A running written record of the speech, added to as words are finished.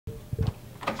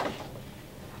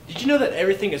Did you know that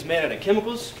everything is made out of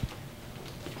chemicals?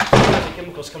 As the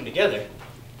chemicals come together,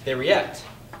 they react.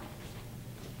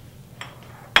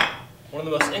 One of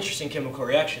the most interesting chemical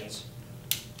reactions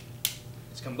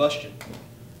is combustion.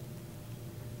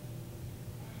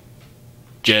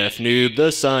 Jeff Newb,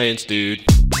 the science dude.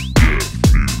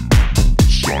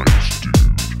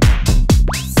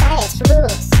 Science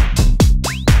rules.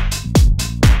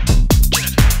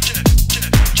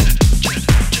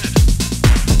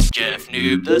 Jeff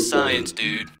Newb, the science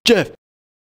dude. Jeff! Have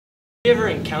you ever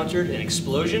encountered an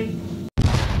explosion?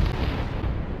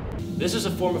 This is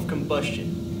a form of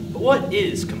combustion. But what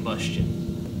is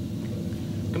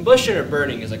combustion? Combustion or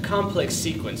burning is a complex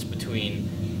sequence between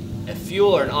a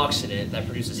fuel or an oxidant that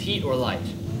produces heat or light.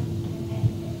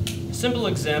 A simple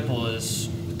example is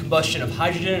the combustion of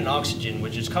hydrogen and oxygen,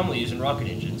 which is commonly used in rocket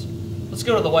engines. Let's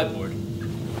go to the whiteboard.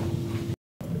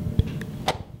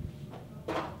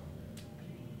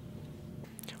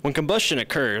 When combustion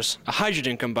occurs, a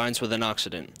hydrogen combines with an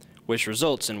oxidant, which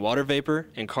results in water vapor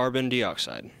and carbon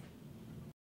dioxide.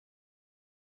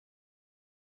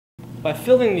 By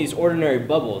filling these ordinary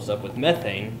bubbles up with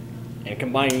methane and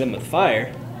combining them with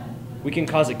fire, we can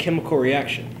cause a chemical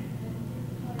reaction.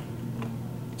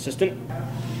 Assistant? Now.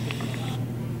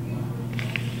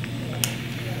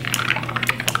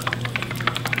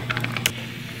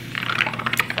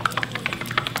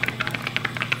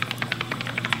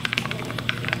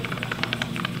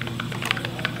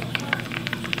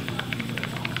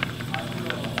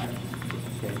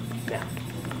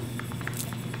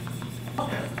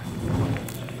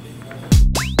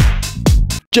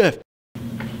 Jeff!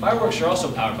 Fireworks are also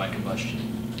powered by combustion.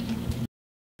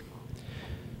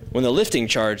 When the lifting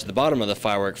charge at the bottom of the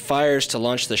firework fires to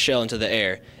launch the shell into the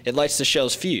air, it lights the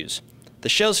shell's fuse. The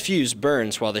shell's fuse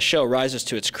burns while the shell rises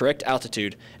to its correct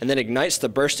altitude and then ignites the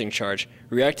bursting charge,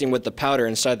 reacting with the powder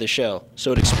inside the shell,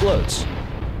 so it explodes.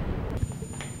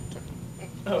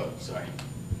 Oh, sorry.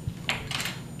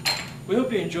 We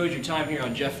hope you enjoyed your time here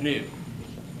on Jeff Newb.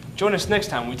 Join us next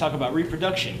time when we talk about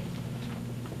reproduction.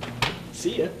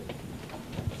 See ya.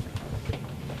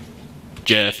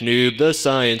 Jeff Newb, the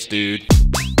science dude.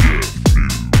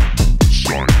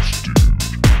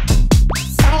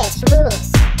 Science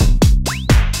rules.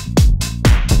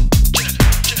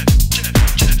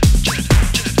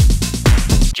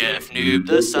 Jeff Newb,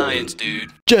 the science dude.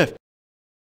 Jeff!